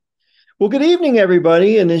Well, good evening,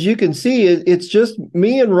 everybody. And as you can see, it's just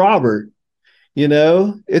me and Robert. This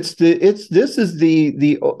is the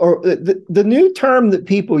new term that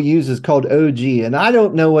people use is called OG, and I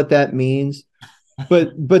don't know what that means,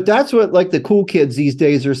 but that's what like the cool kids these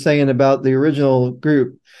days are saying about the original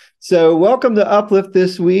group. So, welcome to Uplift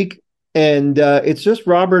this week, and it's just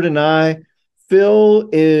Robert and I. Phil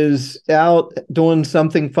is out doing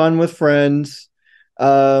something fun with friends.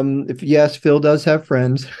 If yes, Phil does have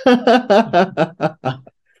friends. That's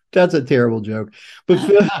a terrible joke. But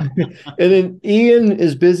Phil, and then Ian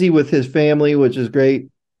is busy with his family, which is great.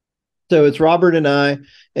 So it's Robert and I,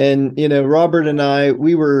 and Robert and I,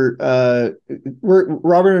 Robert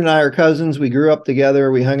and I are cousins. We grew up together.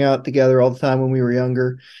 We hung out together all the time when we were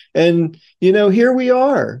younger, and here we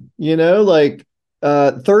are.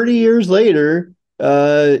 30 years later.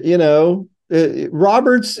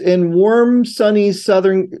 Robert's in warm, sunny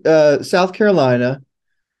southern South Carolina.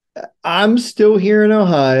 I'm still here in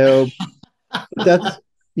Ohio. That's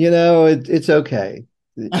it's okay.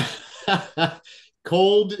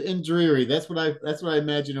 Cold and dreary. That's what I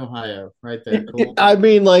imagine Ohio right there. Cold. I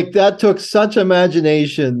mean, like that took such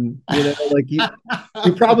imagination. Like you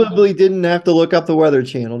probably didn't have to look up the Weather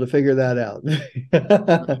Channel to figure that out.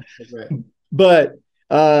 Right. But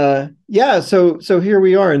yeah, so here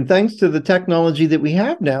we are, and thanks to the technology that we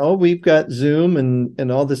have now, we've got Zoom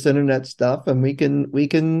and all this internet stuff, and we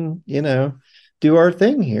can do our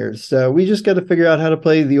thing here. So we just got to figure out how to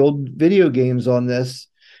play the old video games on this,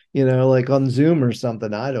 like on Zoom or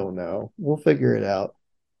something. I don't know. We'll figure it out.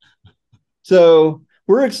 So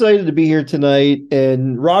we're excited to be here tonight,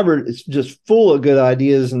 and Robert is just full of good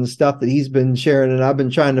ideas and stuff that he's been sharing, and I've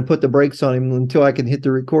been trying to put the brakes on him until I can hit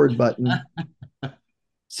the record button.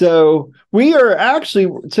 So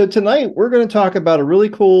tonight we're going to talk about a really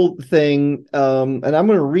cool thing, and I'm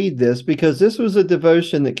going to read this because this was a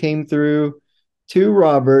devotion that came through to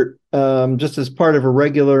Robert, just as part of a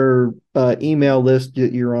regular email list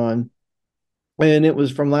that you're on, and it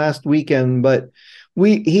was from last weekend. But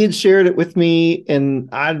he had shared it with me, and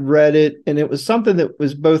I'd read it, and it was something that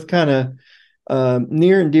was both kind of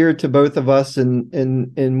near and dear to both of us,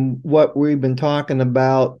 and what we've been talking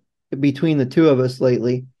about between the two of us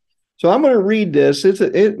lately. So I'm going to read this.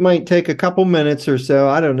 It might take a couple minutes or so.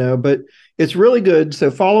 I don't know, but it's really good. So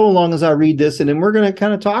follow along as I read this, and then we're going to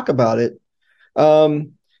kind of talk about it.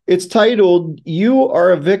 It's titled, "You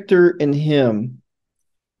Are a Victor in Him."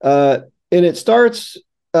 And it starts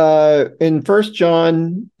in 1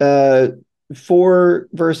 John 4,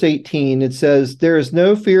 verse 18. It says, "There is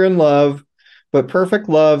no fear in love, but perfect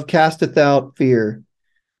love casteth out fear,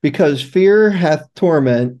 because fear hath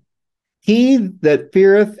torment. He that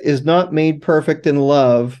feareth is not made perfect in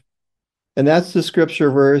love." And that's the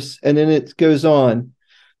scripture verse. And then it goes on.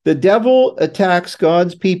 The devil attacks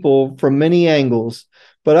God's people from many angles,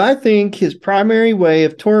 but I think his primary way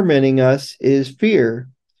of tormenting us is fear.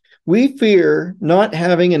 We fear not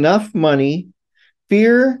having enough money,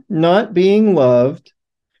 fear not being loved,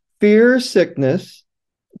 fear sickness,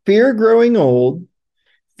 fear growing old,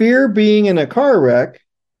 fear being in a car wreck,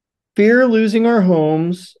 fear losing our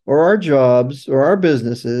homes or our jobs or our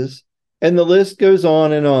businesses, and the list goes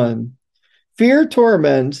on and on. Fear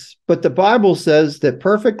torments, but the Bible says that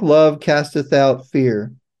perfect love casteth out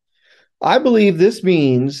fear. I believe this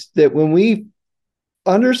means that when we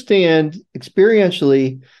understand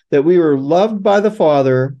experientially that we were loved by the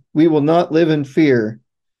Father, we will not live in fear.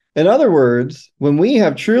 In other words, when we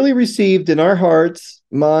have truly received in our hearts,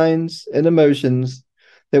 minds, and emotions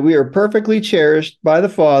that we are perfectly cherished by the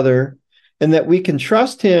Father, and that we can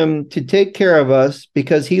trust him to take care of us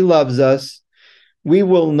because he loves us, we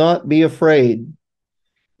will not be afraid.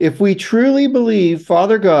 If we truly believe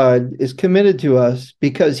Father God is committed to us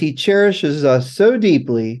because he cherishes us so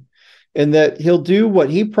deeply, and that he'll do what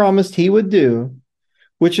he promised he would do,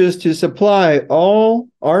 which is to supply all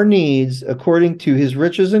our needs according to his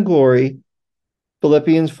riches and glory,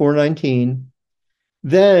 Philippians 4:19,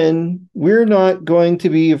 then we're not going to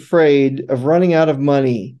be afraid of running out of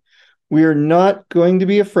money. We are not going to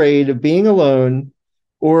be afraid of being alone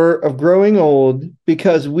or of growing old,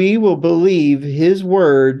 because we will believe his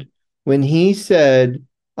word when he said,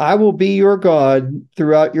 "I will be your God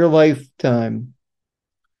throughout your lifetime.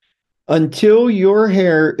 Until your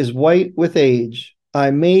hair is white with age, I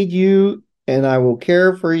made you and I will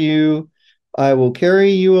care for you. I will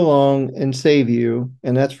carry you along and save you."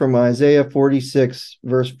 And that's from Isaiah 46,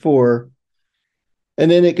 verse 4.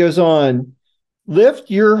 And then it goes on.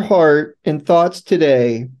 Lift your heart and thoughts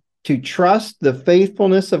today to trust the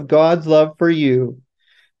faithfulness of God's love for you.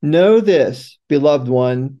 Know this, beloved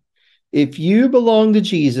one, if you belong to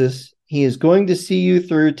Jesus, He is going to see you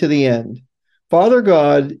through to the end. Father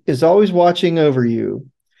God is always watching over you.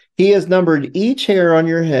 He has numbered each hair on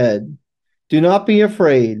your head. Do not be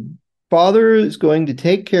afraid. Father is going to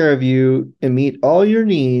take care of you and meet all your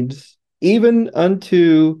needs, even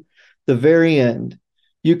unto the very end.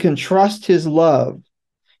 You can trust his love.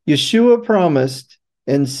 Yeshua promised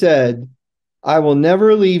and said, I will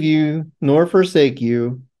never leave you nor forsake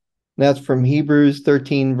you. That's from Hebrews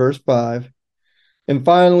 13, verse 5. And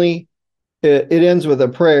finally, it ends with a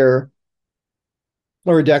prayer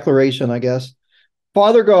or a declaration, I guess.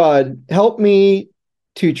 Father God, help me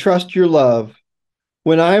to trust your love.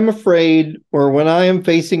 When I am afraid or when I am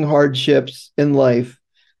facing hardships in life,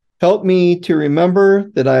 help me to remember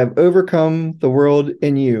that I have overcome the world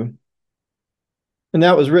in you. And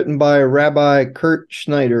that was written by Rabbi Kurt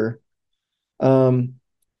Schneider.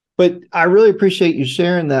 But I really appreciate you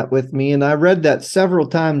sharing that with me. And I read that several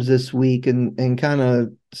times this week and kind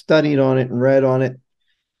of studied on it and read on it.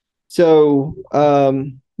 So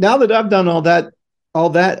now that I've done all that,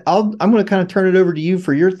 I'm going to kind of turn it over to you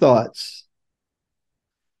for your thoughts.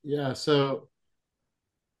 Yeah. So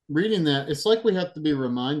reading that, it's like we have to be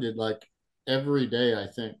reminded like every day, I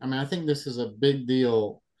think. I mean, I think this is a big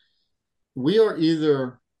deal. We are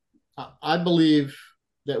either, I believe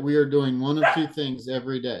that we are doing one of two things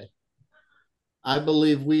every day. I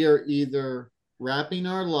believe we are either wrapping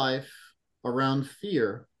our life around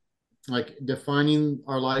fear, like defining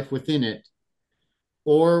our life within it,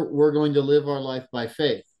 or we're going to live our life by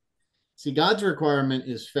faith. See, God's requirement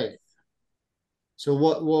is faith. So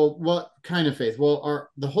what kind of faith? Well,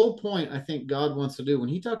 the whole point I think God wants to do when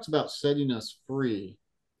he talks about setting us free,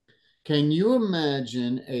 can you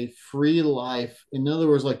imagine a free life? In other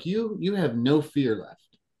words, like you have no fear left.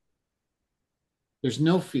 There's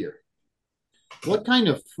no fear. What kind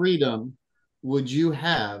of freedom would you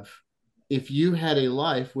have if you had a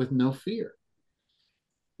life with no fear?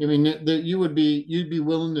 I mean, you'd be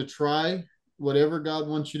willing to try whatever God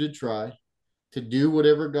wants you to try, to do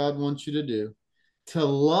whatever God wants you to do, to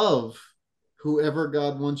love whoever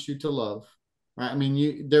God wants you to love. Right? I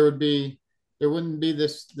mean, there wouldn't be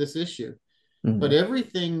this issue. Mm-hmm. But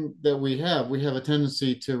everything that we have a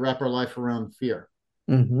tendency to wrap our life around fear.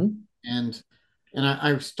 Mm-hmm. And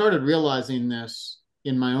I started realizing this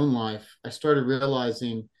in my own life. I started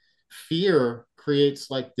realizing fear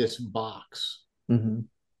creates like this box. Mm-hmm.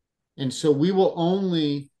 And so we will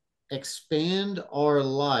only expand our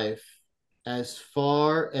life as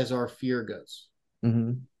far as our fear goes.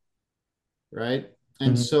 Mm-hmm. Right?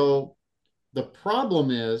 And so the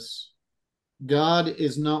problem is God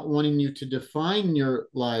is not wanting you to define your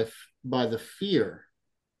life by the fear.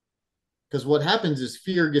 Because what happens is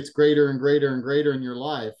fear gets greater and greater and greater in your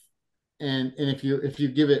life. And if you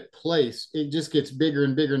give it place, it just gets bigger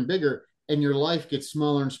and bigger and bigger. And your life gets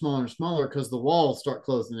smaller and smaller and smaller because the walls start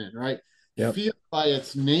closing in, right? Yep. Fear by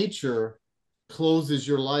its nature closes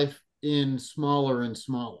your life in smaller and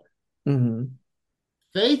smaller. Mm-hmm.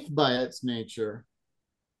 Faith by its nature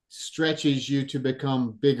stretches you to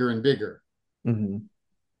become bigger and bigger. Mm-hmm.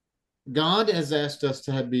 God has asked us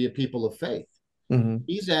to be a people of faith. Mm-hmm.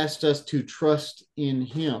 He's asked us to trust in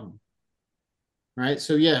him. Right?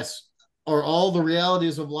 So yes, are all the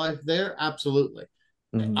realities of life there? Absolutely.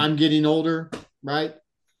 Mm-hmm. I'm getting older, right?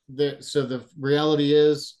 So the reality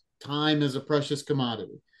is time is a precious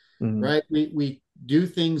commodity. Mm-hmm. Right? We do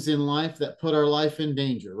things in life that put our life in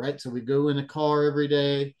danger, right? So we go in a car every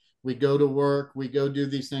day, we go to work, we go do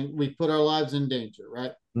these things, we put our lives in danger,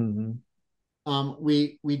 right? Mm-hmm.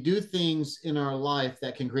 We do things in our life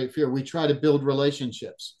that can create fear. We try to build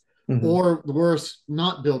relationships, mm-hmm. or worse,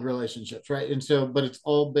 not build relationships, right? And so, but it's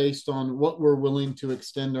all based on what we're willing to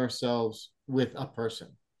extend ourselves with a person,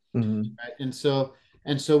 mm-hmm. right?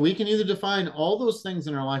 And so we can either define all those things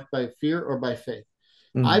in our life by fear or by faith.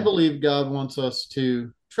 Mm-hmm. I believe God wants us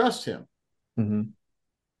to trust him. Mm-hmm.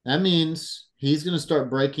 That means he's going to start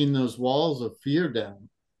breaking those walls of fear down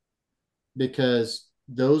because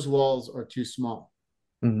those walls are too small.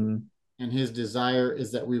 Mm-hmm. And his desire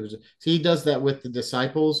is that we would see, he does that with the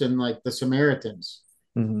disciples and like the Samaritans.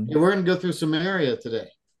 Mm-hmm. Hey, we're going to go through Samaria today.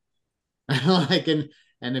 Like, and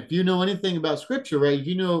if you know anything about scripture, right,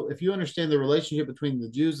 if you understand the relationship between the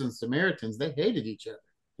Jews and Samaritans, they hated each other.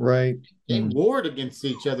 Right. They mm-hmm. warred against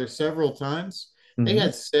each other several times. Mm-hmm. They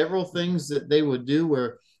had several things that they would do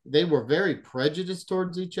where they were very prejudiced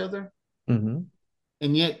towards each other. Mm-hmm.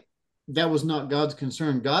 And yet that was not God's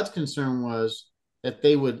concern. God's concern was that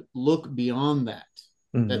they would look beyond that,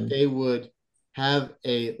 mm-hmm. that they would have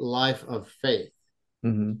a life of faith.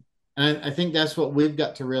 Mm-hmm. And I think that's what we've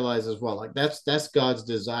got to realize as well. Like that's God's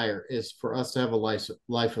desire, is for us to have a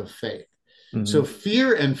life of faith. So Mm-hmm.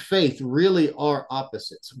 fear and faith really are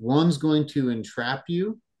opposites. One's going to entrap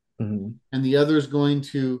you, Mm-hmm. and the other is going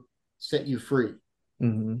to set you free.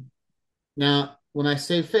 Mm-hmm. Now, when I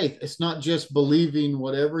say faith, it's not just believing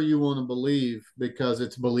whatever you want to believe because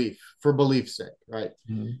it's belief for belief's sake, right?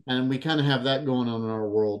 Mm-hmm. And we kind of have that going on in our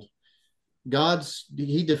world.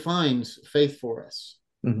 He defines faith for us,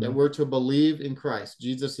 that Mm-hmm. we're to believe in Christ.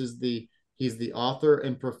 He's the author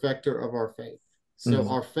and perfecter of our faith. So Mm-hmm.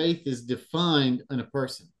 our faith is defined in a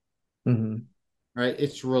person, Mm-hmm. right?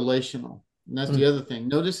 It's relational. And that's the other thing.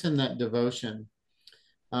 Notice in that devotion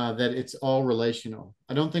that it's all relational.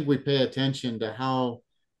 I don't think we pay attention to how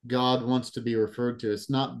God wants to be referred to. It's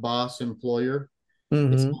not boss employer,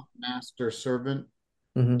 it's Mm-hmm. not master servant,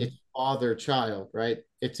 Mm-hmm. it's father child, right?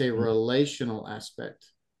 It's a relational aspect,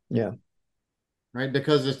 Yeah. right?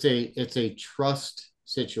 Because it's a trust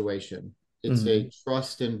situation. It's Mm-hmm. a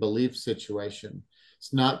trust and belief situation.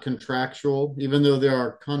 It's not contractual, even though there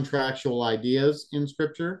are contractual ideas in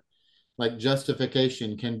scripture, like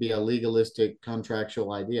justification can be a legalistic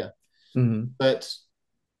contractual idea. Mm-hmm.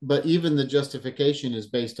 But even the justification is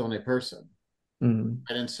based on a person.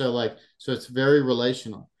 Mm-hmm. And so it's very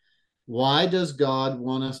relational. Why does God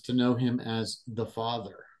want us to know him as the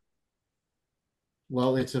Father?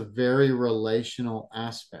 Well, it's a very relational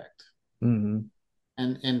aspect. Mm-hmm.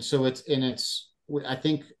 And so it's I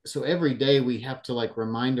think so every day we have to like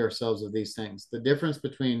remind ourselves of these things. The difference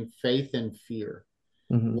between faith and fear.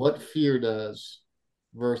 Mm-hmm. What fear does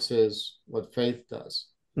versus what faith does.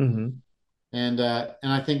 Mm-hmm. And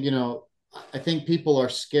I think, I think people are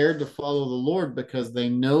scared to follow the Lord because they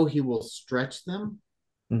know he will stretch them,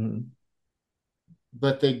 Mm-hmm.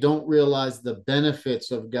 but they don't realize the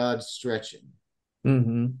benefits of God's stretching,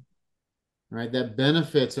 Mm-hmm. right? That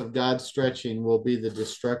benefits of God's stretching will be the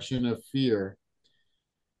destruction of fear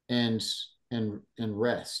and and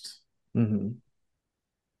rest, Mm-hmm.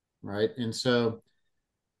 right? And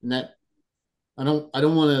that I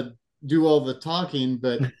don't want to do all the talking,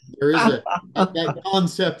 but there is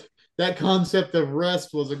that concept of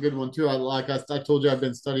rest was a good one too. I told you I've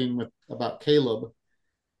been studying with about Caleb,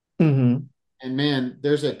 Mm-hmm. and man,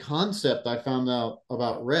 there's a concept I found out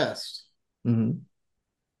about rest,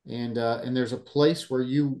 Mm-hmm. and there's a place where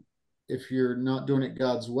if you're not doing it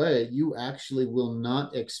God's way, you actually will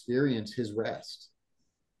not experience His rest.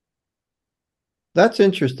 That's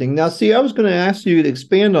interesting. Now, see, I was going to ask you to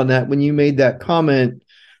expand on that when you made that comment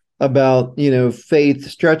about, faith,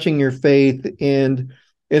 stretching your faith, and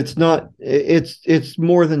it's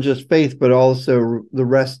more than just faith, but also the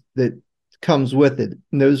rest that comes with it.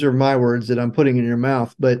 And those are my words that I'm putting in your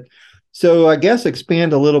mouth. But so I guess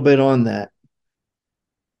expand a little bit on that.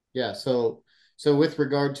 Yeah. So with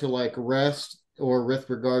regard to like rest, or with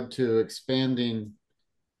regard to expanding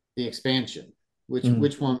the expansion, Mm.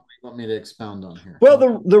 which one do you want me to expound on here?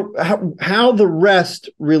 Well, how the rest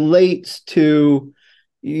relates to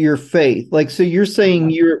your faith. Like, so you're saying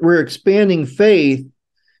we're expanding faith,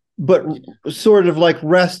 but sort of like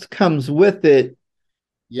rest comes with it.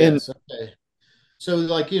 And Yes. Okay. So,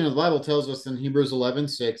 like, the Bible tells us in Hebrews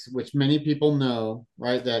 11:6, which many people know,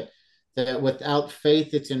 right, that without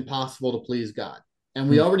faith it's impossible to please God. And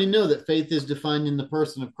we already know that faith is defined in the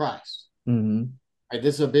person of Christ. mm-hmm, Right?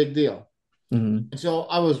 This is a big deal. mm-hmm, And so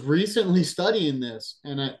I was recently studying this,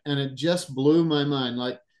 and it just blew my mind.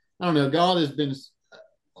 Like, I don't know, God has been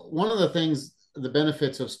one of the things, the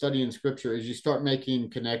benefits of studying scripture is you start making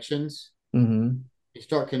connections. mm-hmm, You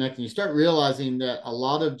start connecting, you start realizing that a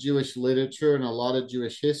lot of Jewish literature and a lot of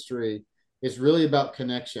Jewish history is really about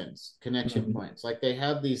connections, connection mm-hmm, points. Like they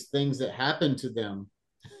have these things that happen to them,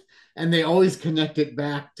 and they always connect it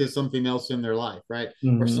back to something else in their life, right? Or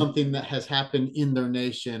mm-hmm, something that has happened in their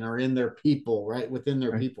nation or in their people, right? Within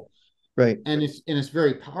their right, people. right, And it's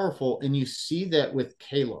very powerful. And you see that with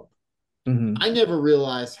Caleb. mm-hmm, I never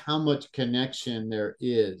realized how much connection there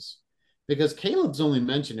is, because Caleb's only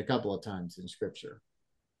mentioned a couple of times in scripture.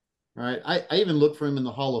 Right. I even looked for him in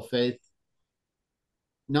the Hall of Faith.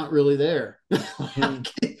 Not really there. mm-hmm,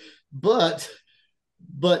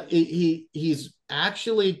 but he's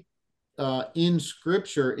actually in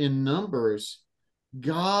Scripture in Numbers.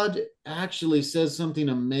 God actually says something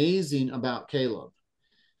amazing about Caleb.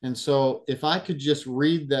 And so, if I could just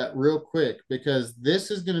read that real quick, because this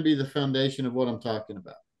is going to be the foundation of what I'm talking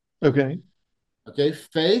about. okay, Okay,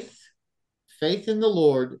 faith in the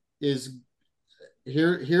Lord is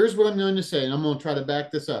here's what I'm going to say, and I'm going to try to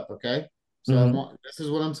back this up. Okay, so mm-hmm, this is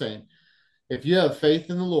what I'm saying. If you have faith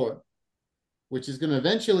in the Lord, which is going to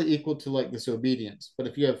eventually equal to like this obedience, but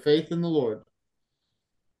if you have faith in the Lord,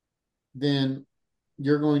 then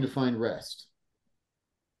you're going to find rest.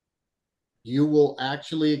 you will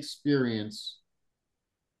actually experience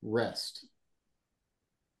rest,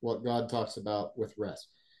 what God talks about with rest.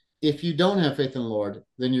 If you don't have faith in the Lord,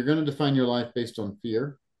 then you're going to define your life based on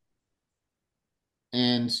fear,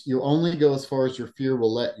 and you only go as far as your fear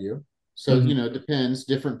will let you. So, Mm-hmm. it depends.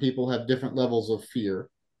 Different people have different levels of fear,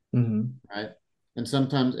 Mm-hmm. right? And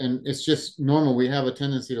sometimes, and it's just normal. We have a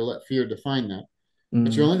tendency to let fear define that, but you're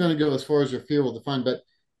Mm-hmm. only going to go as far as your fear will define. But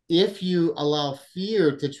if you allow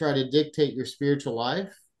fear to try to dictate your spiritual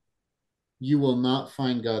life, you will not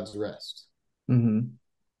find God's rest. Mm-hmm.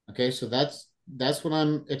 Okay, so that's what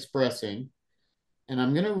I'm expressing. And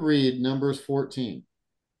I'm going to read Numbers 14.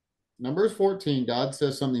 Numbers 14, God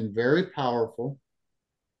says something very powerful.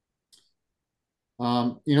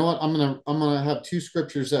 You know what? I'm gonna have two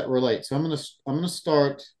scriptures that relate. So I'm gonna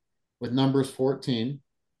start with Numbers 14.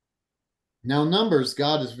 Now, Numbers,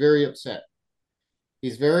 God is very upset.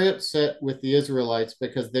 He's very upset with the Israelites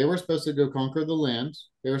because they were supposed to go conquer the land.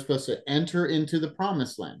 They were supposed to enter into the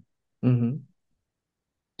promised land. Mm-hmm.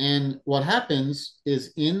 And what happens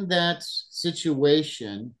is in that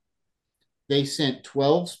situation, they sent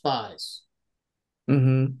 12 spies.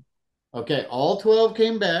 Mm-hmm. Okay, all 12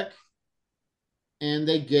 came back, and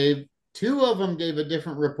they gave two of them gave a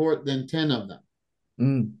different report than 10 of them,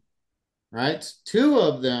 Mm-hmm. right? Two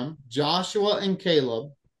of them, Joshua and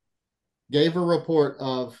Caleb, gave a report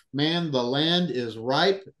of, man, the land is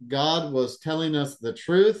ripe. God was telling us the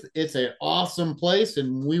truth. It's an awesome place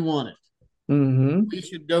and we want it. Mm-hmm. We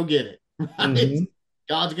should go get it, right? Mm-hmm.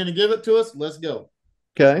 God's going to give it to us. Let's go.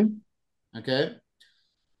 Okay. Okay.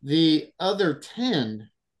 The other 10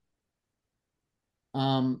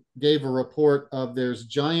 gave a report of, there's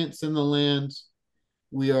giants in the land.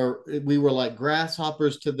 We were like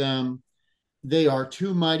grasshoppers to them. They are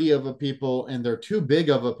too mighty of a people, and they're too big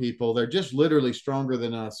of a people. They're just literally stronger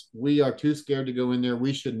than us. We are too scared to go in there.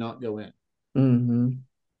 We should not go in. Mm-hmm.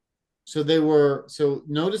 So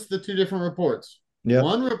notice the two different reports. Yep.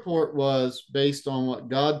 One report was based on what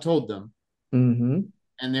God told them, Mm-hmm.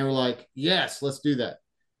 and they were like, yes, let's do that.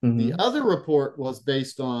 The Mm-hmm. other report was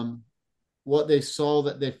based on what they saw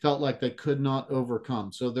that they felt like they could not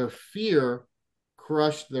overcome. So their fear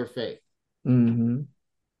crushed their faith. Mm-hmm.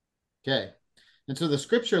 Okay. And so the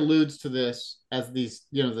scripture alludes to this as these,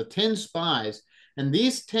 the 10 spies. And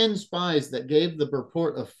these 10 spies that gave the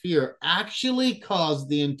report of fear actually caused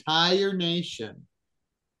the entire nation.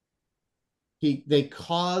 They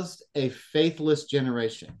caused a faithless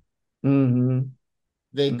generation. Mm-hmm.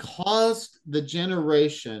 They caused the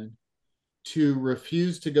generation to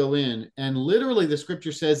refuse to go in. And literally, the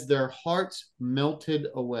scripture says their hearts melted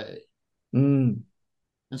away. Mm-hmm.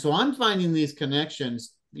 And so I'm finding these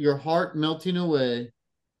connections, your heart melting away,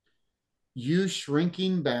 you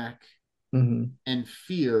shrinking back, Mm-hmm. and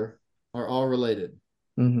fear are all related.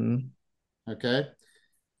 Mm-hmm. Okay.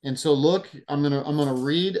 And so look, I'm gonna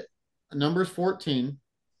read Numbers 14,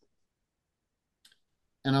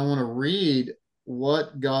 and I want to read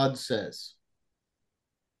what God says.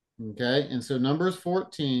 Okay. And so Numbers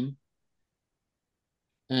 14,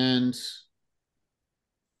 and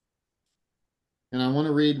I want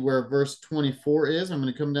to read where verse 24 is. I'm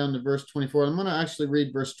going to come down to verse 24. I'm going to actually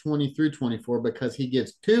read verse 20 through 24 because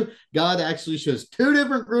God actually shows two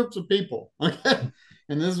different groups of people. Okay.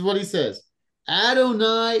 And this is what he says.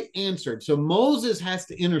 Adonai answered. So Moses has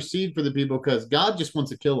to intercede for the people because God just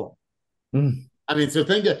wants to kill them. Mm-hmm. I mean, so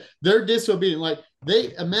think of, they're disobedient. Like,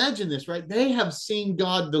 they imagine this, right? They have seen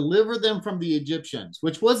God deliver them from the Egyptians,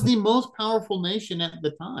 which was the most powerful nation at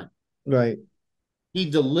the time. Right. He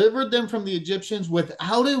delivered them from the Egyptians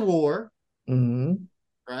without a war, Mm-hmm.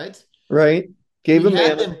 right? Right. Gave He him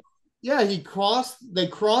had manna. them, yeah, they crossed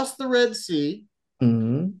the Red Sea.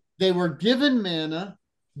 Mm-hmm. They were given manna,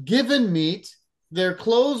 given meat. Their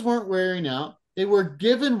clothes weren't wearing out. They were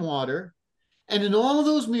given water. And in all of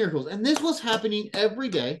those miracles, and this was happening every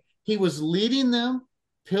day, he was leading them,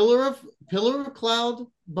 pillar of cloud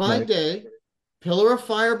by Right. day, pillar of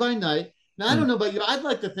fire by night. Now, I Mm. don't know about you. I'd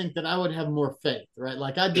like to think that I would have more faith, right?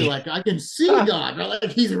 Like, I'd be like, I can see God, right?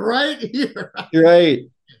 Like, he's right here. You're right.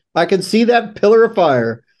 I can see that pillar of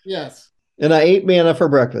fire, Yes, and I ate manna for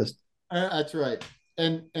breakfast. that's right.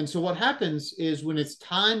 And so what happens is, when it's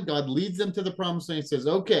time, God leads them to the promised land. He says,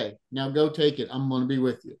 okay, now go take it. I'm going to be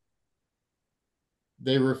with you.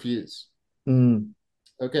 They refuse. Mm.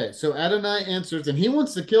 Okay, so Adonai answers, and he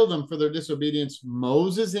wants to kill them for their disobedience.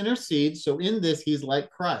 Moses intercedes. So in this, he's like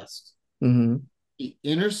Christ. Mm-hmm. He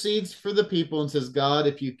intercedes for the people and says, God,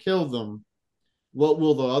 if you kill them, what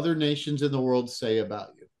will the other nations in the world say about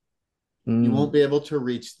you? You Mm. won't be able to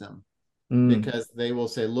reach them Mm. because they will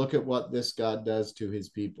say, look at what this God does to his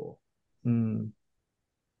people. Mm.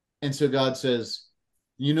 And so God says,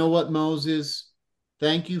 you know what, Moses?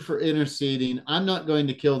 Thank you for interceding. I'm not going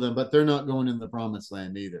to kill them, but they're not going in the promised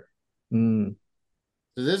land either. Mm.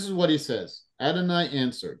 So this is what he says. Adonai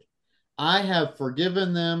answered, I have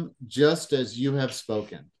forgiven them just as you have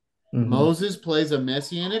spoken. Mm-hmm. Moses plays a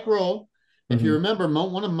messianic role. If you Mm-hmm. remember,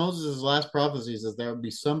 one of Moses' last prophecies is there would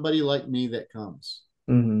be somebody like me that comes,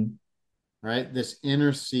 Mm-hmm. right? This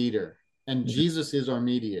interceder. And Jesus is our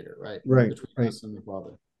mediator, right? Right. Between Right. us and the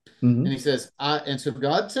Father. And Mm-hmm. he says, and so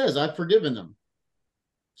God says, I've forgiven them,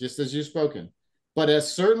 just as you've spoken. But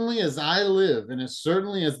as certainly as I live, and as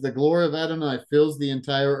certainly as the glory of Adonai fills the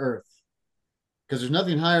entire earth, because there's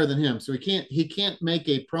nothing higher than him. So he can't make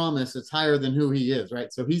a promise that's higher than who he is,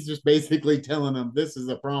 right? So he's just basically telling them this is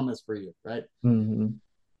a promise for you, right? Mm-hmm.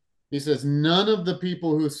 He says, none of the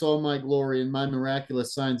people who saw my glory and my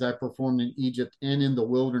miraculous signs I performed in Egypt and in the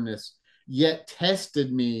wilderness yet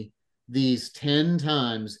tested me these 10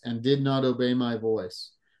 times and did not obey my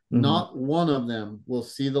voice. Mm-hmm. Not one of them will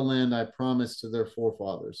see the land I promised to their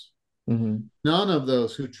forefathers. Mm-hmm. None of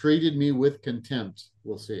those who treated me with contempt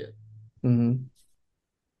will see it. Mm-hmm.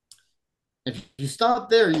 If you stop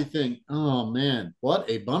there, you think, oh man, what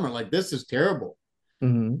a bummer. Like, this is terrible.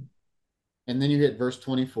 Mm-hmm. And then you hit verse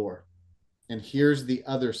 24. And here's the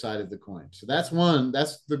other side of the coin. So that's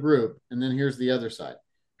the group. And then here's the other side.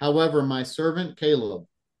 However, my servant Caleb,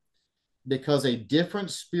 because a different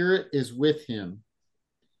spirit is with him,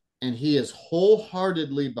 and he is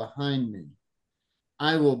wholeheartedly behind me,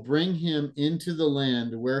 I will bring him into the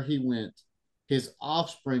land where he went. His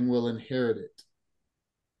offspring will inherit it.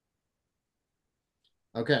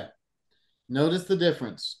 Okay. Notice the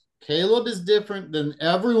difference. Caleb is different than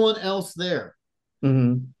everyone else there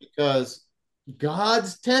Mm-hmm. because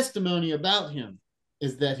God's testimony about him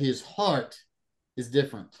is that his heart is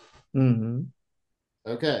different. Mm-hmm.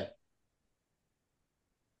 Okay.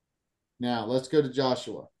 Now let's go to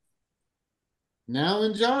Joshua. Now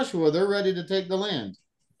in Joshua, they're ready to take the land.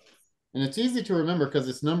 And it's easy to remember because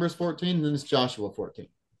it's Numbers 14, then it's Joshua 14.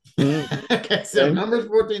 Mm-hmm. Okay, so Okay. Numbers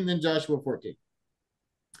 14, then Joshua 14.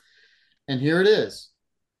 And here it is.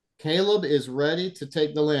 Caleb is ready to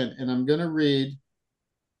take the land. And I'm going to read.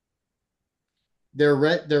 They're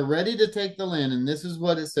ready to take the land. And this is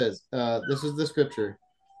what it says. This is the scripture.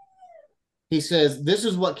 He says, this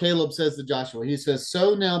is what Caleb says to Joshua. He says,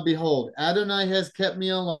 so now behold, Adonai has kept me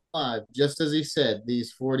alive, just as he said,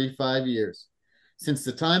 these 45 years. Since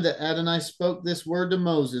the time that Adonai spoke this word to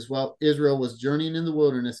Moses while Israel was journeying in the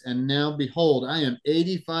wilderness, and now behold, I am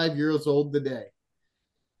 85 years old today.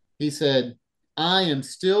 He said, I am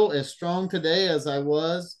still as strong today as I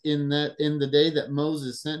was in the day that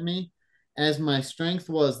Moses sent me. As my strength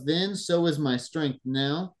was then, so is my strength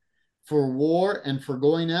now for war and for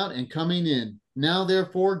going out and coming in. Now,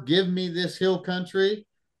 therefore, give me this hill country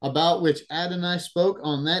about which Adonai spoke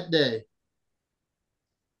on that day.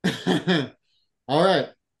 All right.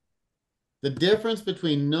 The difference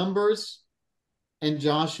between Numbers and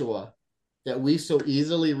Joshua that we so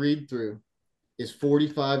easily read through is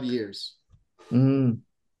 45 years. Mm-hmm.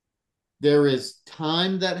 There is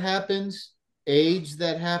time that happens, age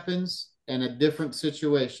that happens, and a different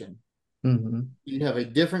situation. Mm-hmm. You have a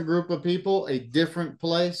different group of people, a different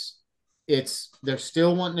place. They're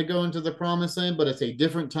still wanting to go into the promised land, but it's a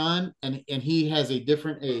different time, and he has a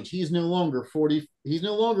different age. He's no longer 40, he's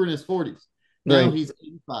no longer in his 40s. Now Right. he's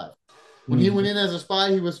 85. When he Mm-hmm. went in as a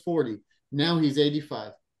spy, he was 40. Now he's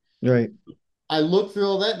 85. Right. I looked through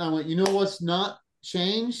all that and I went, you know what's not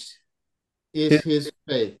changed is It, his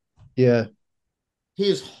faith. yeah.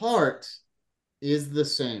 His heart is the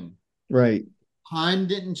same. Right. Time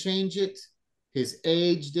didn't change it, his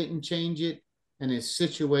age didn't change it, and his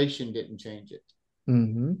situation didn't change it.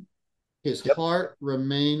 Mm-hmm. His Yep. heart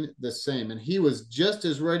remained the same. And he was just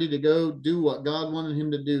as ready to go do what God wanted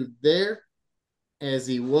him to do there as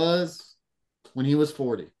he was when he was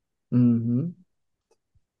 40. Mm-hmm.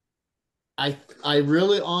 I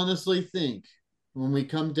really honestly think when we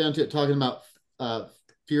come down to it, talking about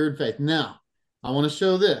fear and faith. Now, I want to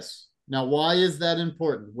show this. Now, why is that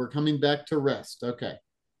important? We're coming back to rest. Okay.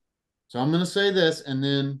 So I'm going to say this and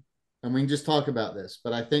we can just talk about this.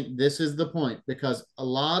 But I think this is the point because a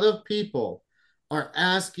lot of people are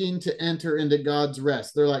asking to enter into God's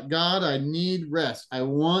rest. They're like, God, I need rest. I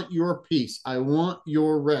want your peace. I want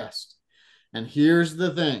your rest. And here's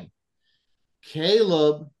the thing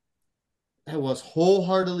Caleb was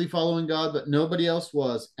wholeheartedly following God, but nobody else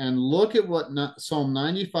was. And look at what Psalm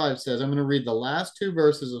 95 says. I'm going to read the last two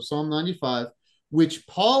verses of Psalm 95, which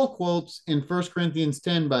Paul quotes in 1 Corinthians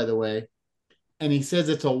 10, by the way. And he says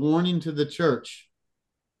it's a warning to the church.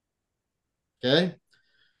 Okay.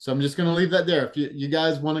 So I'm just going to leave that there. If you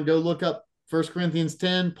guys want to go look up 1 Corinthians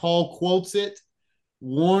 10, Paul quotes it,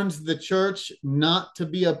 warns the church not to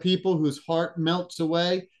be a people whose heart melts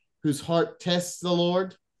away, whose heart tests the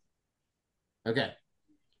Lord. Okay.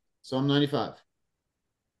 Psalm 95.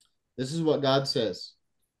 This is what God says.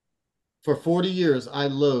 For 40 years, I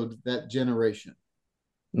loathed that generation.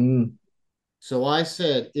 Mm. So I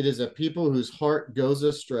said, it is a people whose heart goes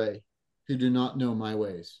astray, who do not know my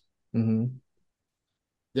ways. Mm-hmm.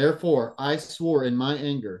 Therefore, I swore in my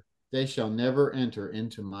anger, they shall never enter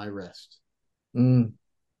into my rest. Mm.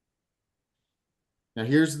 Now,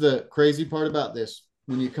 here's the crazy part about this.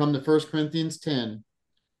 When you come to 1 Corinthians 10,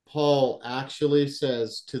 Paul actually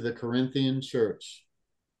says to the Corinthian church,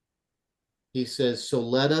 he says, so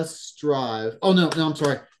let us strive. Oh, no, I'm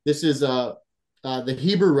sorry. This is the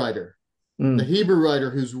Hebrew writer, the Mm. Hebrew writer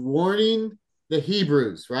who's warning the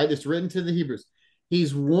Hebrews, right? It's written to the Hebrews.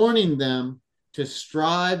 He's warning them to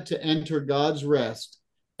strive to enter God's rest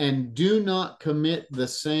and do not commit the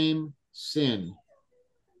same sin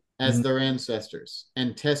as Mm. their ancestors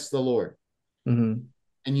and test the Lord. Mm-hmm.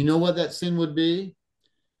 And you know what that sin would be?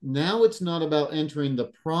 Now it's not about entering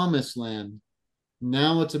the promised land.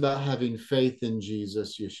 Now it's about having faith in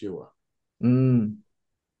Jesus, Yeshua. Mm.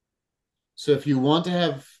 So if you want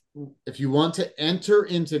to enter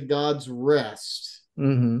into God's rest,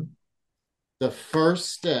 Mm-hmm. the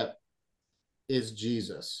first step is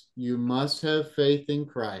Jesus. You must have faith in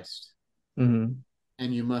Christ Mm-hmm.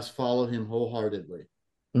 and you must follow him wholeheartedly.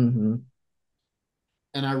 Mm-hmm.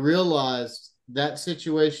 And I realized that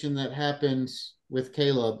situation that happens with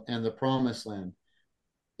Caleb and the promised land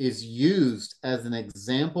is used as an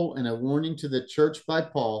example and a warning to the church by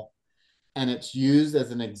Paul, and it's used as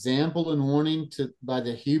an example and warning by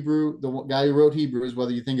the guy who wrote Hebrews,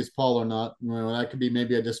 whether you think it's Paul or not. That could be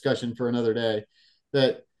maybe a discussion for another day.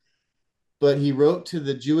 But he wrote to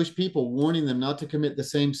the Jewish people, warning them not to commit the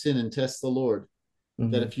same sin and test the Lord. That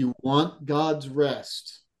Mm-hmm. if you want God's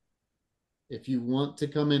rest, if you want to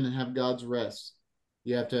come in and have God's rest,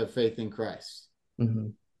 you have to have faith in Christ. Mm-hmm.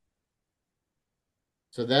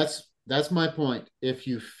 So that's my point. If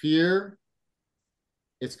you fear,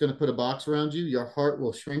 it's going to put a box around you. Your heart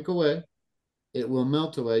will shrink away. It will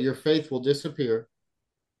melt away. Your faith will disappear.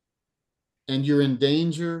 And you're in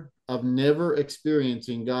danger of never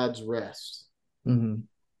experiencing God's rest. Mm-hmm.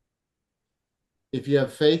 If you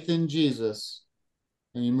have faith in Jesus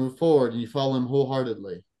and you move forward and you follow him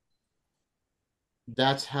wholeheartedly,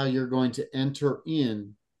 that's how you're going to enter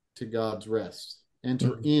in to God's rest. Enter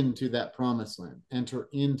Mm-hmm. into that promised land. Enter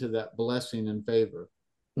into that blessing and favor.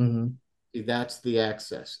 Mm-hmm. That's the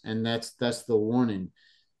access, and that's the warning,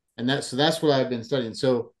 and that's what I've been studying.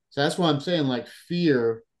 So that's why I'm saying, like,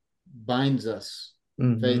 fear binds us,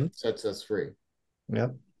 Mm-hmm. faith sets us free.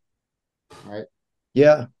 Yep. Right?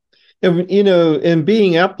 Yeah. And, in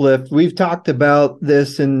being Uplift, we've talked about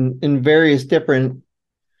this in various different,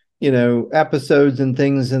 episodes and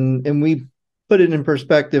things, and we put it in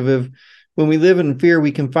perspective of when we live in fear,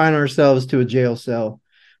 we confine ourselves to a jail cell.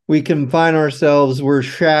 We confine ourselves, we're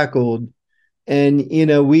shackled. And,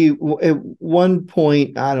 we at one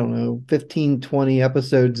point, I don't know, 15, 20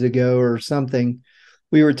 episodes ago or something,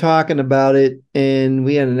 we were talking about it and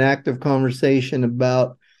we had an active conversation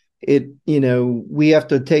about it. We have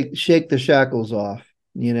to shake the shackles off.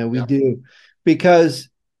 We Yeah. do, because,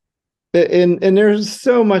 and there's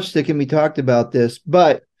so much that can be talked about this,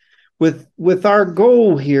 but with our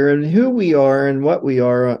goal here and who we are and what we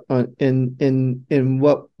are in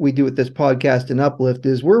what we do with this podcast and Uplift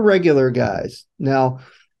is we're regular guys. Now,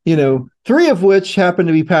 three of which happen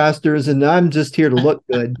to be pastors, and I'm just here to look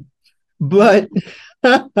good. But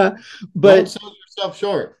Don't sell yourself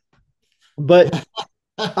short. But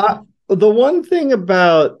the one thing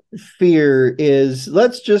about fear is,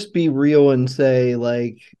 let's just be real and say,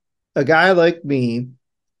 like, a guy like me,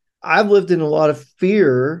 I've lived in a lot of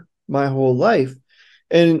fear my whole life.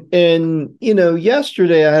 And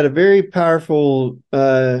yesterday I had a very powerful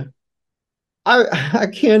I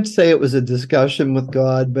can't say it was a discussion with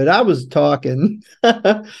God, but I was talking.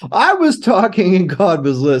 I was talking and God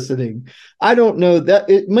was listening. I don't know that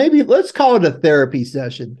it maybe let's call it a therapy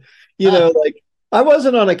session. Like, I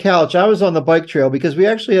wasn't on a couch. I was on the bike trail because we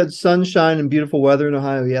actually had sunshine and beautiful weather in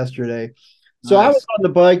Ohio yesterday. So I was Nice. on the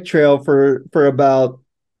bike trail for about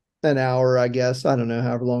an hour, I guess. I don't know,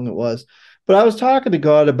 however long it was. But I was talking to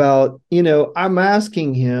God about, I'm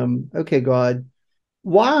asking him, okay, God,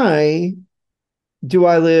 why do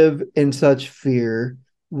I live in such fear?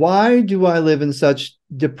 Why do I live in such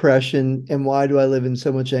depression? And why do I live in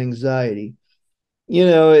so much anxiety?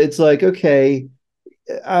 It's like, okay,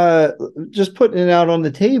 just putting it out on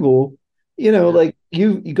the table. Yeah. like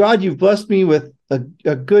God, you've blessed me with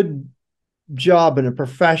a good job and a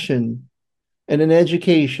profession and an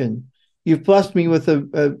education. You've blessed me with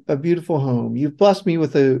a beautiful home. You've blessed me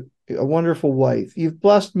with a wonderful wife. You've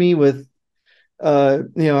blessed me with, I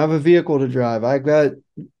have a vehicle to drive. I've got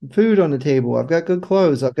food on the table. I've got good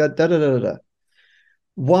clothes. I've got da da da da.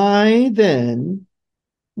 Why then,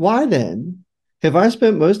 why then have I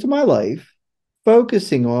spent most of my life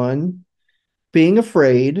focusing on being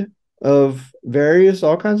afraid of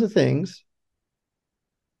all kinds of things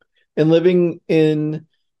and living in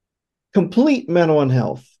complete mental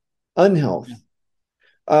unhealth, Yeah.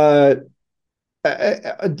 uh,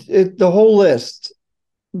 the whole list,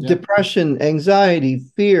 Yeah. depression, anxiety,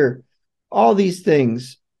 fear, all these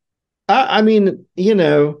things. I mean,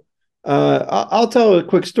 I'll tell a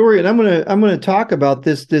quick story, and I'm gonna talk about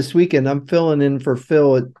this weekend. I'm filling in for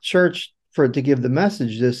Phil at church to give the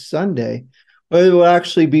message this Sunday. Well, it will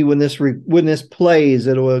actually be when this plays.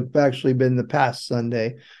 It'll have actually been the past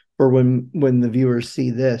Sunday, for when the viewers see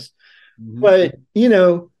this. Hmm. But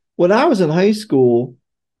when I was in high school,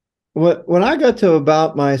 when I got to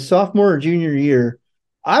about my sophomore or junior year,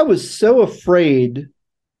 I was so afraid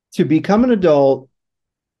to become an adult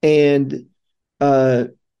and uh,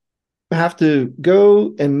 have to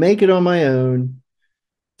go and make it on my own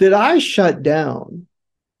that I shut down.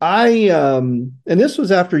 And this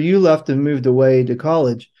was after you left and moved away to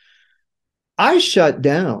college. I shut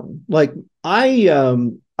down. Like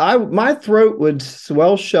my throat would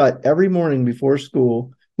swell shut every morning before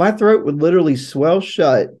school. My throat would literally swell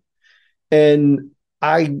shut, and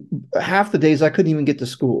I half the days I couldn't even get to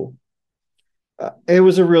school. It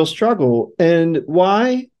was a real struggle. And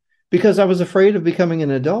why? Because I was afraid of becoming an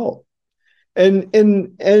adult. And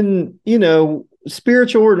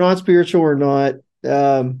spiritual or not spiritual or not,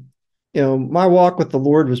 my walk with the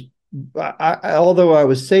Lord was, although I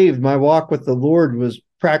was saved, my walk with the Lord was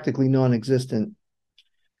practically non-existent.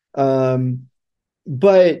 Um,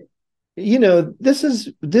 but these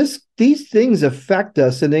things affect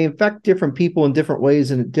us, and they affect different people in different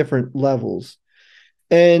ways and at different levels.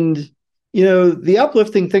 And the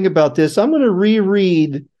uplifting thing about this, I'm going to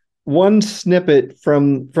reread one snippet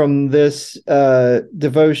from this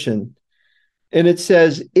devotion, and it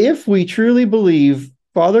says, "If we truly believe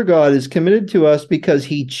Father God is committed to us because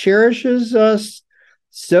He cherishes us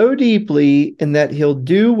so deeply, and that He'll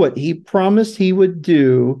do what He promised He would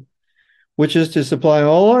do, which is to supply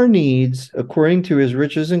all our needs according to His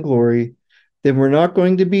riches and glory." Then we're not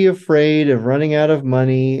going to be afraid of running out of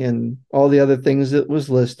money and all the other things that was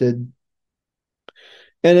listed.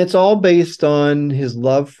 And it's all based on his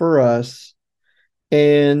love for us.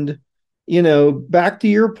 And, back to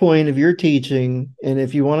your point of your teaching, and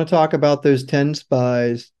if you want to talk about those 10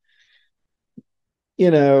 spies,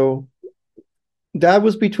 you know, that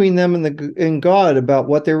was between them and God about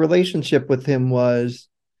what their relationship with him was.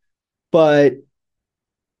 But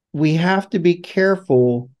we have to be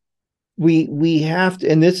careful. We have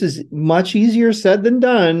to, and this is much easier said than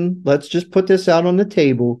done. Let's just put this out on the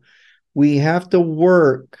table. We have to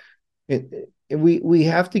work. We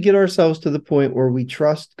have to get ourselves to the point where we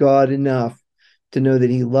trust God enough to know that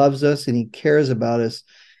He loves us and He cares about us.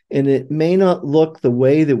 And it may not look the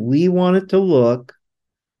way that we want it to look,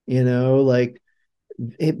 like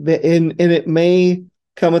and it may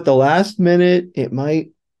come at the last minute. It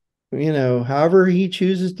might, however He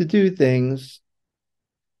chooses to do things.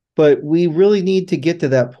 But we really need to get to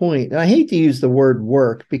that point. And I hate to use the word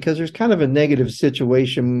work because there's kind of a negative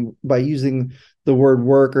situation by using the word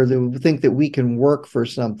work, or to think that we can work for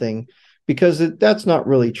something, because that's not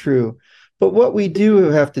really true. But what we do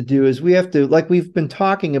have to do is we have to, like we've been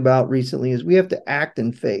talking about recently, is we have to act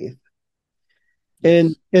in faith.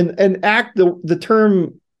 And Yes. act, the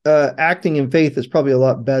term acting in faith is probably a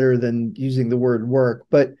lot better than using the word work.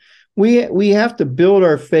 But we have to build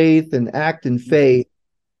our faith and act in faith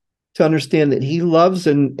to understand that He loves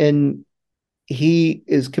and He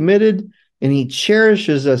is committed, and He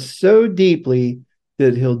cherishes us so deeply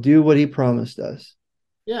that He'll do what He promised us.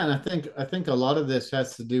 Yeah, and I think a lot of this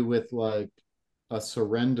has to do with like a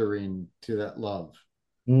surrendering to that love.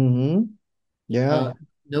 Mm-hmm. Yeah. Uh,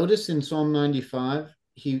 Notice in Psalm 95,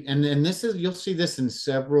 and this is, you'll see this in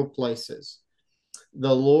several places.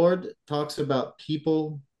 The Lord talks about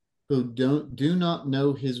people who do not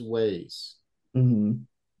know his ways. Mm-hmm.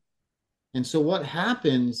 And so what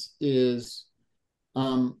happens is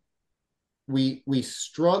um, we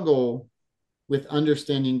struggle with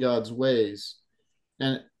understanding God's ways.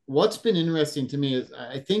 And what's been interesting to me is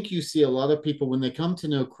I think you see a lot of people when they come to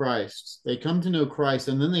know Christ, they come to know Christ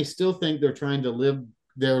and then they still think they're trying to live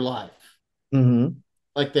their life. Mm-hmm.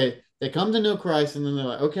 Like They come to know Christ and then they're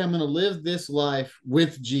like, okay, I'm going to live this life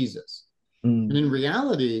with Jesus. And Mm, in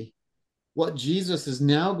reality, what Jesus is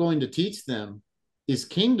now going to teach them is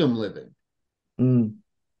kingdom living. mm,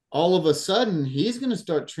 All of a sudden, he's going to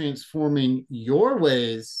start transforming your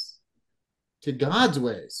ways to God's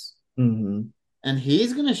ways. mm, And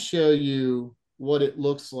he's going to show you what it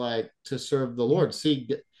looks like to serve the Lord. See,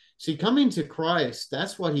 coming to Christ,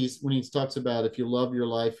 that's what he's when he talks about if you love your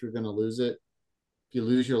life, you're going to lose it. If you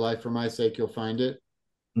lose your life for my sake, you'll find it.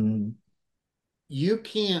 mm, You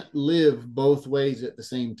can't live both ways at the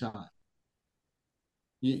same time.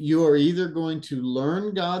 You are either going to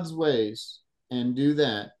learn God's ways and do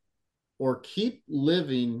that, or keep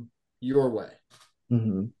living your way.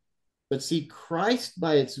 mm, But see, Christ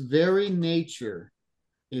by its very nature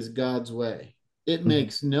is God's way. It mm,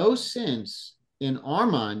 makes no sense in our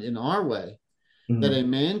mind, in our way, that mm, a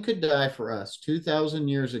man could die for us 2,000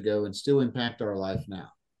 years ago and still impact our life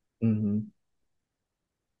now. mm,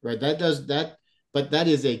 Right? That does that, but that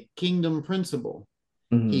is a kingdom principle.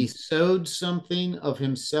 He mm. sowed something of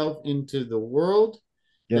himself into the world,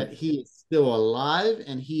 Yep. that he is still alive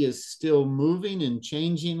and he is still moving and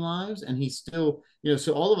changing lives. And he's still,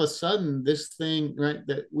 so all of a sudden, this thing, right,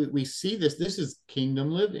 that we see this is kingdom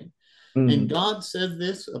living. And Mm, God said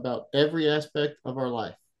this about every aspect of our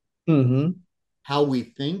life: mm, how we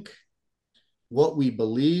think, what we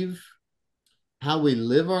believe, how we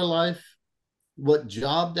live our life, what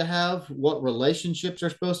job to have, what relationships are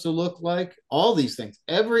supposed to look like, all these things,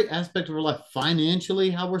 every aspect of our life, financially,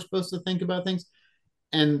 how we're supposed to think about things.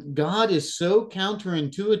 And God is so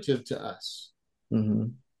counterintuitive to us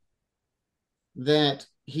mm, that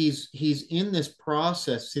he's in this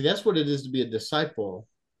process. See, that's what it is to be a disciple.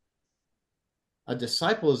 A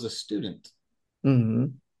disciple is a student,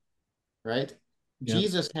 mm. right? Yep.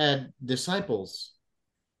 Jesus had disciples.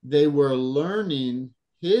 They were learning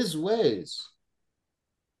his ways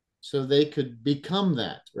so they could become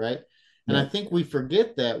that, right? And I Yep. think we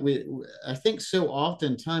forget that. I think so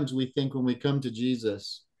oftentimes we think when we come to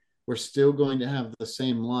Jesus, we're still going to have the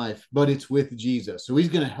same life, but it's with Jesus. So he's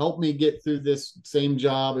going to help me get through this same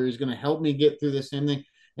job, or he's going to help me get through the same thing.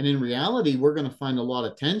 And in reality, we're going to find a lot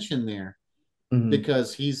of tension there Mm,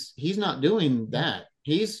 because he's not doing that.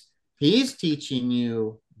 He's teaching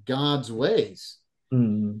you God's ways.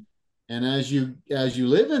 mm, And as you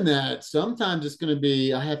live in that, sometimes it's going to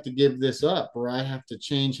be, I have to give this up, or I have to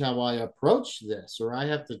change how I approach this, or I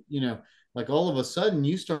have to, like all of a sudden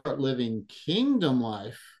you start living kingdom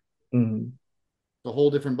life, mm, a whole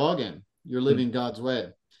different ballgame. You're mm, living God's way.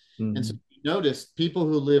 And so mm, you notice people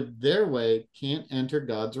who live their way can't enter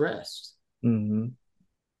God's rest. mm,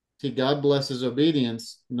 See, God blesses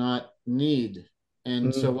obedience, not need.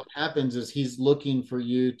 And so mm. what happens is he's looking for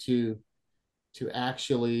you to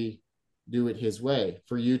actually do it his way,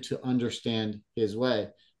 for you to understand his way.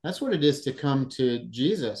 That's what it is to come to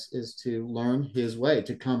Jesus, is to learn his way,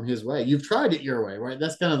 to come his way. You've tried it your way, right?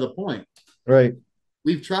 That's kind of the point. Right.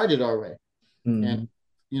 We've tried it our way. And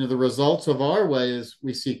Mm, the results of our way is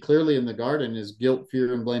we see clearly in the garden is guilt,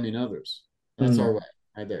 fear, and blaming others. That's our mm, way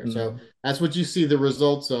right there. So mm, that's what you see the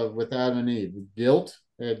results of with Adam and Eve. Guilt,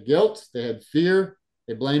 they had fear,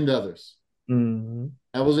 they blamed others. mm,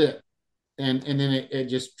 That was it. And then it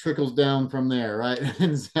just trickles down from there, right?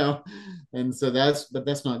 And so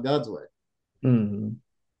that's not God's way. mm.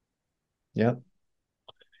 Yep.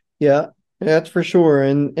 Yeah, that's for sure.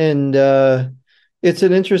 And it's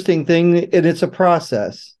an interesting thing, and it's a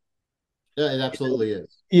process. Yeah, it absolutely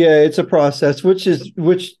is. Yeah, it's a process, which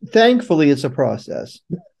thankfully it's a process.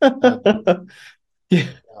 Absolutely. Yeah,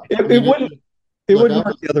 Yeah. I it mean, wouldn't it look, wouldn't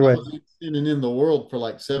work the other I way. was sinning in the world for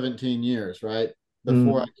like 17 years, right?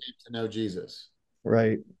 Before I Mm, came to know Jesus.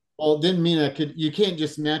 right, Well, it didn't mean you can't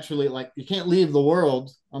just naturally, like, you can't leave the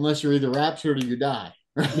world unless you're either raptured or you die,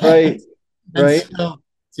 right? right, And right,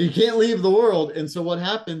 so you can't leave the world. And so what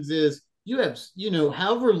happens is you have,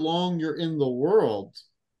 however long you're in the world,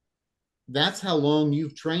 that's how long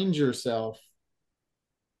you've trained yourself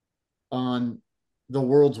on the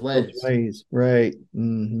world's both ways. ways. Right.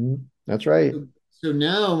 That's right. So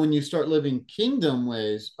now when you start living kingdom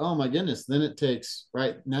ways, oh my goodness, then it takes,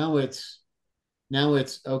 right? Now it's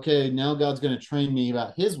okay, now God's going to train me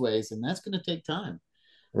about his ways, and that's going to take time.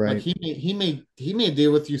 Like Right, he may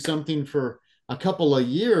deal with you something for a couple of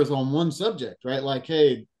years on one subject, right? Like,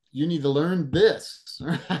 hey, you need to learn this.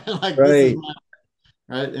 Right? Like this is right. my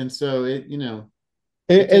right. And so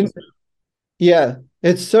And, it takes. yeah,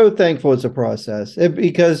 it's so thankful it's a process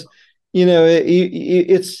because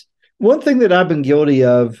it's one thing that I've been guilty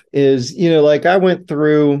of is like I went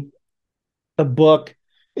through a book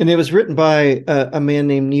and it was written by a man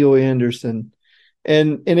named Neil Anderson,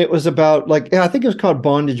 and it was about like, I think it was called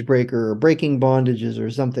Bondage Breaker or Breaking Bondages or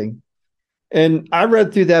something. And I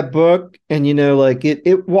read through that book, and like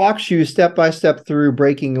it walks you step by step through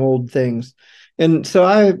breaking old things. And so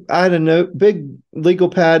I had a note, big legal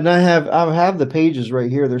pad, and I have the pages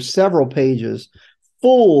right here. There's several pages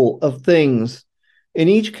full of things. In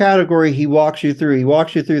each category, he walks you through. He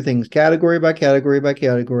walks you through things category by category by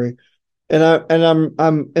category. And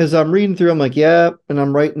I'm as I'm reading through, I'm like, yeah, and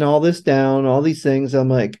I'm writing all this down, all these things. I'm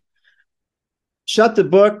like, shut the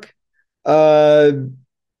book. Uh,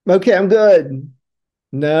 okay, I'm good.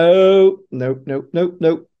 No, nope, nope, nope,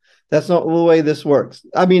 nope. That's not the way this works.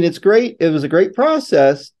 I mean, it's great. It was a great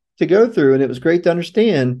process to go through, and it was great to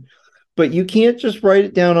understand. But you can't just write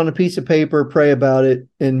it down on a piece of paper, pray about it,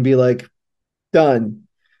 and be like, done.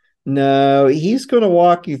 No, he's going to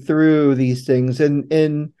walk you through these things, and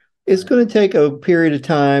it's Right. going to take a period of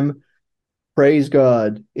time. Praise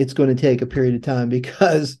God, it's going to take a period of time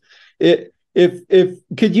because it. If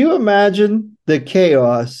could you imagine the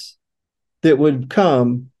chaos that would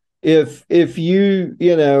come if you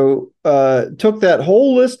took that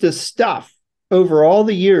whole list of stuff over all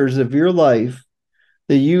the years of your life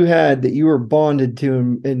that you had, that you were bonded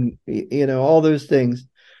to, and all those things,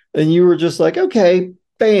 and you were just like, okay,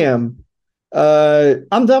 bam,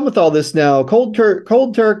 I'm done with all this now, cold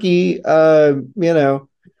turkey, uh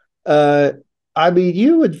I mean,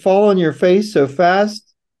 you would fall on your face so fast.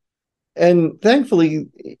 And thankfully,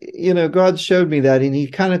 God showed me that, and he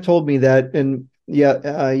kind of told me that. And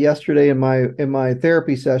yeah, yesterday in my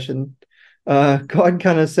therapy session, God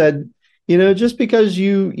kind of said, just because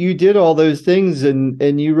you did all those things,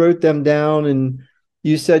 and you wrote them down, and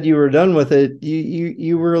you said you were done with it,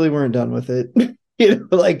 you really weren't done with it.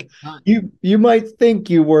 Like, Not- you might think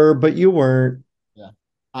you were, but you weren't. yeah.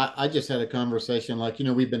 I just had a conversation like,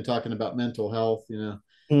 we've been talking about mental health,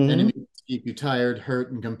 Hmm. enemies keep you tired,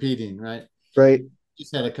 hurt, and competing, right? Right.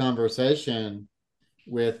 Just had a conversation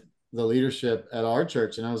with the leadership at our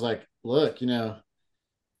church, and I was like, look,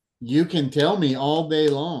 you can tell me all day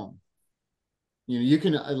long. You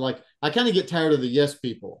can like I kind of get tired of the yes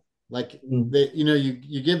people. Like Mm-hmm.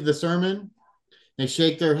 you give the sermon, they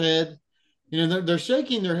shake their head. They're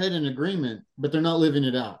shaking their head in agreement, but they're not living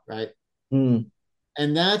it out, right? And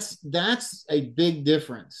that's a big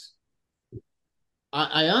difference.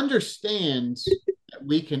 I understand that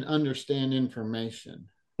we can understand information.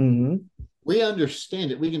 Mm-hmm. We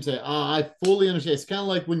understand it. We can say, I fully understand. It's kind of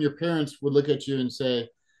like when your parents would look at you and say,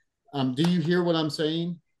 do you hear what I'm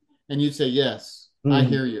saying? And you'd say, yes, I Mm-hmm.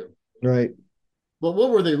 hear you. Right. But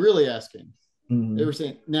what were they really asking? They Mm-hmm. were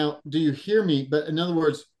saying, now, do you hear me? But in other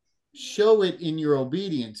words, show it in your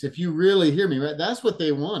obedience. If you really hear me, right? That's what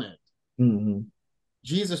they wanted. Mm-hmm.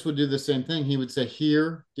 Jesus would do the same thing. He would say,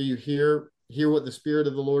 hear, do you hear what the Spirit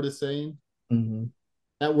of the Lord is saying? Mm-hmm.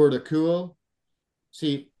 That word akuo.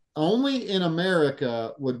 See, only in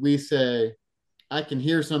America would we say, I can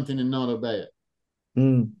hear something and not obey it,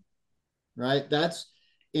 Mm-hmm. right? That's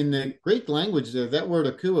in the Greek language there, that word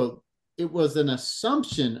akuo, it was an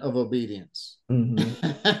assumption of obedience.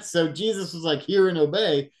 Mm-hmm. So Jesus was like, hear and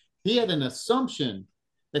obey. He had an assumption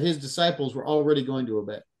that his disciples were already going to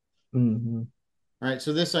obey. Mm-hmm. Right.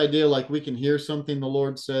 So this idea, like we can hear something the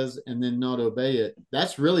Lord says and then not obey it.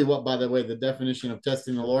 That's really what, by the way, the definition of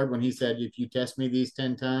testing the Lord when he said, if you test me these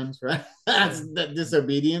 10 times, right? That's that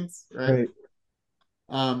disobedience, right? Right.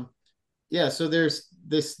 Um, yeah. So there's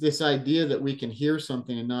this idea that we can hear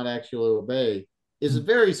something and not actually obey is a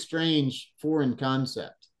very strange foreign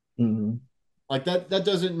concept. Mm-hmm. Like that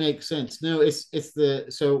doesn't make sense. No, it's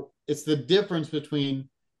the difference between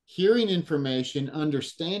hearing information,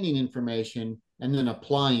 understanding information, and then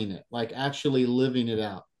applying it, like actually living it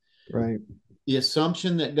out. Right. The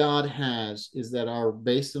assumption that God has is that our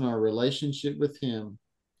based on our relationship with him,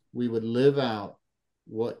 we would live out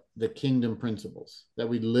what the kingdom principles, that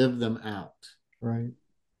we live them out. Right.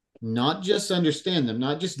 Not just understand them,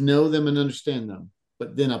 not just know them and understand them,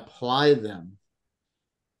 but then apply them.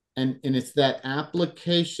 And it's that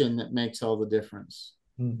application that makes all the difference.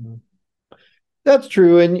 Mm-hmm. That's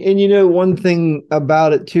true. And one thing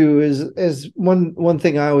about it too is one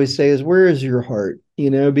thing I always say is, where is your heart?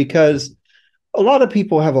 Because a lot of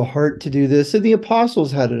people have a heart to do this, and the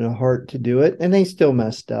apostles had a heart to do it, and they still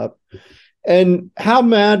messed up. And how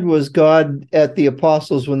mad was God at the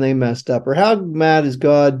apostles when they messed up? Or how mad is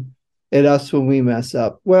God at us when we mess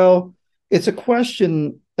up? Well, it's a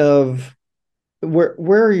question of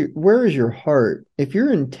where is your heart? If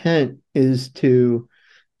your intent is to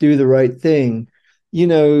do the right thing,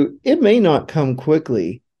 it may not come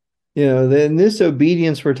quickly. Then this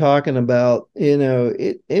obedience we're talking about,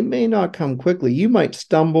 it may not come quickly. You might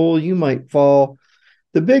stumble, you might fall,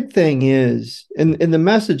 the big thing is, and the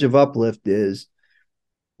message of Uplift is,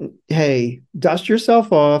 hey, dust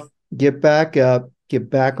yourself off, get back up, get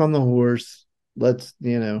back on the horse. Let's,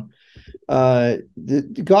 God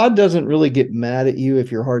doesn't really get mad at you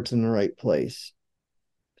if your heart's in the right place.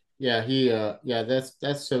 Yeah, yeah,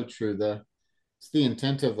 that's so true. It's the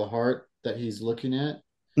intent of the heart that he's looking at.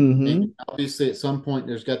 And Mm-hmm. obviously at some point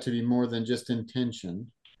there's got to be more than just intention.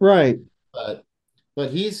 Right. But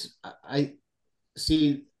he's I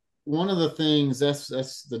see one of the things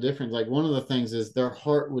that's the difference. Like one of the things is their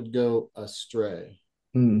heart would go astray.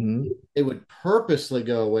 Mm-hmm. They would purposely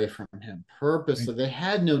go away from him. Right. Purposely. They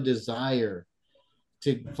had no desire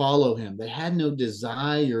to follow him. They had no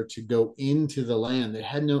desire to go into the land. They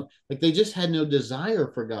had no like they just had no desire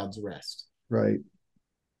for God's rest. Right.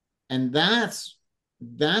 And that's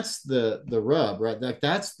the rub, right? Like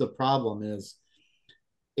that's the problem is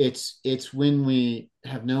it's when we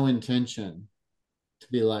have no intention to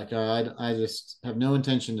be like, oh, I just have no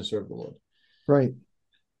intention to serve the Lord. Right.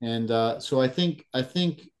 And so I think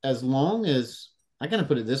as long as I kind of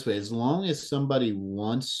put it this way, as long as somebody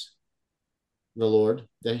wants the Lord,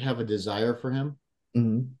 they have a desire for him,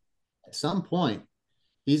 Mm-hmm. at some point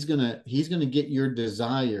he's gonna get your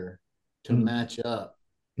desire to match up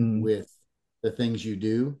Mm-hmm. with the things you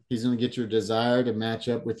do. He's gonna get your desire to match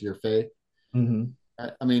up with your faith. Mm-hmm.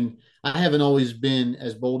 I mean, I haven't always been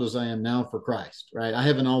as bold as I am now for Christ, right? I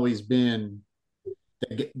haven't always been,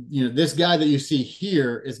 this guy that you see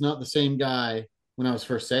here is not the same guy when I was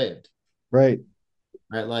first saved, Right.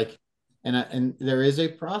 right? Like, and there is a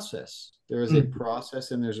process. There is a Mm-hmm.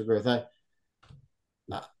 process, and there's a growth.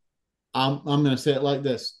 I'm going to say it like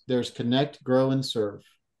this: there's connect, grow, and serve.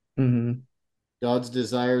 Mm-hmm. God's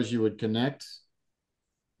desires you would connect,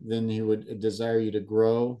 then He would desire you to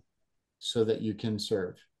grow, so that you can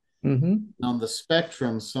serve. Mm-hmm. On the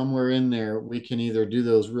spectrum, somewhere in there, we can either do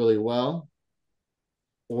those really well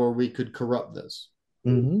or we could corrupt those,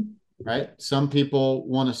 Mm-hmm. right? Some people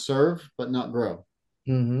want to serve but not grow,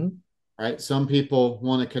 Mm-hmm. right? Some people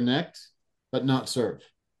want to connect but not serve,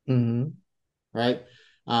 Mm-hmm. right?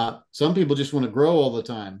 Some people just want to grow all the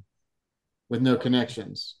time with no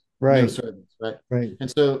connections, no Right. service, right? Right.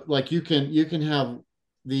 And so, like you can have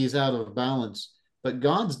these out of balance, but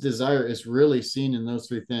God's desire is really seen in those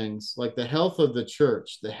three things. Like the health of the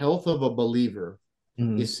church, the health of a believer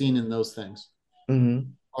Mm-hmm. is seen in those things.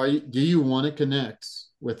 Mm-hmm. Do you want to connect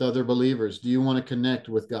with other believers? Do you want to connect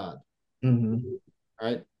with God? Mm-hmm.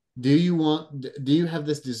 Right? Do you have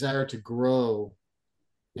this desire to grow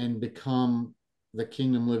and become the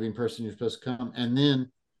kingdom living person you're supposed to come? And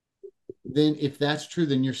then if that's true,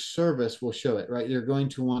 then your service will show it, right? You're going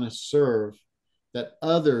to want to serve that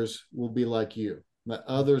others will be like you, that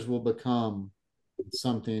others will become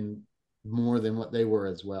something more than what they were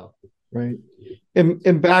as well. Right.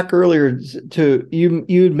 And back earlier to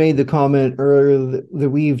you had made the comment earlier that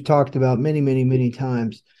we've talked about many, many, many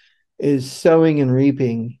times is sowing and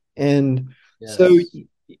reaping. And so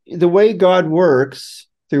Yes. the way God works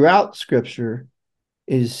throughout scripture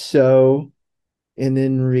is sow and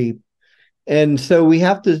then reap. And so we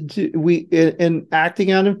have to do we in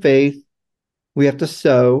acting out in faith, we have to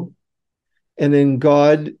sow. And then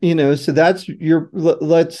God, so that's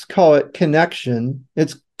let's call it connection.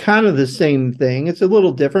 It's kind of the same thing. It's a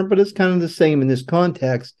little different, but it's kind of the same in this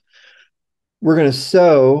context. We're going to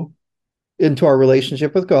sow into our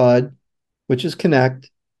relationship with God, which is connect.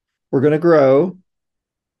 We're going to grow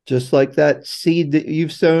just like that seed that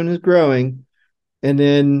you've sown is growing. And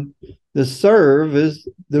then the serve is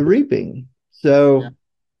the reaping. Yeah.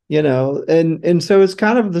 So, and so it's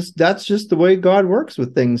kind of this, that's just the way God works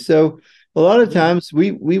with things. So a lot of Yeah. times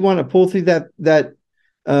we want to pull through that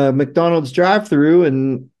McDonald's drive-through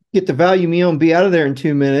and get the value meal and be out of there in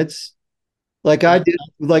 2 minutes, like I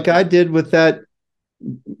did with that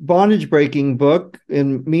bondage breaking book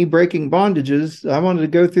and me breaking bondages. I wanted to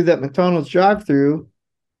go through that McDonald's drive-through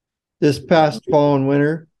this Yeah. past fall and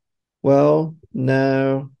winter. Well,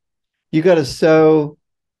 no, you got to sow,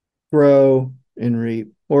 grow, and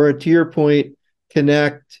reap. Or to your point,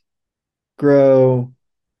 connect, grow,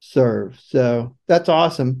 serve. So that's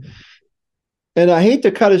awesome. And I hate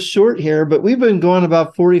to cut us short here, but we've been going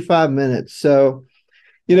about 45 minutes. So,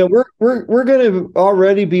 we're going to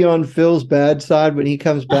already be on Phil's bad side when he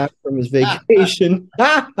comes back from his vacation.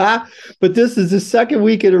 But this is the second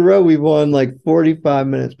week in a row we've won like 45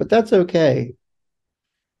 minutes, but that's okay.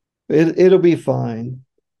 It'll be fine.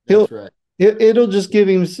 He'll That's right. it'll just give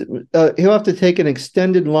him. He'll have to take an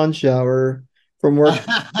extended lunch hour from work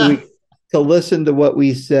the week to listen to what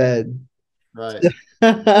we said. Right.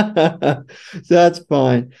 So that's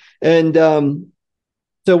fine. And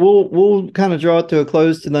So we'll kind of draw it to a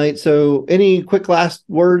close tonight. So any quick last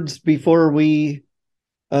words before we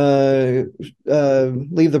uh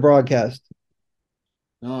leave the broadcast?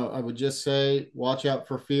 No, I would just say, watch out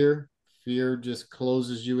for fear. Fear just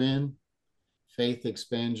closes you in. Faith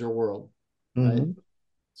expands your world, right? Hmm.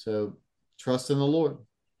 So trust in the Lord.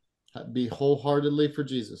 Be wholeheartedly for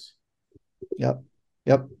Jesus. Yep.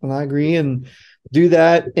 Yep. And I agree. And do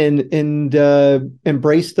that and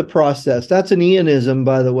embrace the process. That's an Ianism,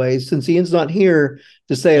 by the way. Since Ian's not here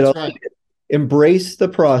to say it, That's I'll right. embrace the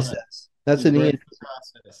That's right. process. That's an Embrace Ian. the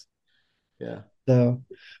process. Yeah. So,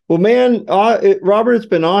 well, man, Robert, it's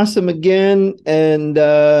been awesome again, and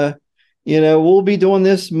we'll be doing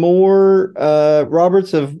this more.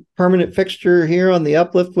 Robert's a permanent fixture here on the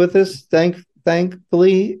Uplift with us,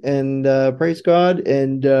 thankfully, and praise God,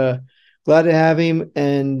 and glad to have him.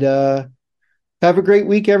 And have a great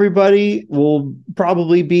week, everybody. Phil will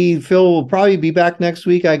probably be back next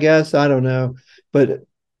week, I guess. I don't know, but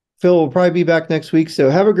Phil will probably be back next week. So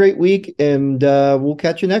have a great week, and we'll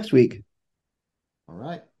catch you next week. All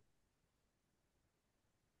right.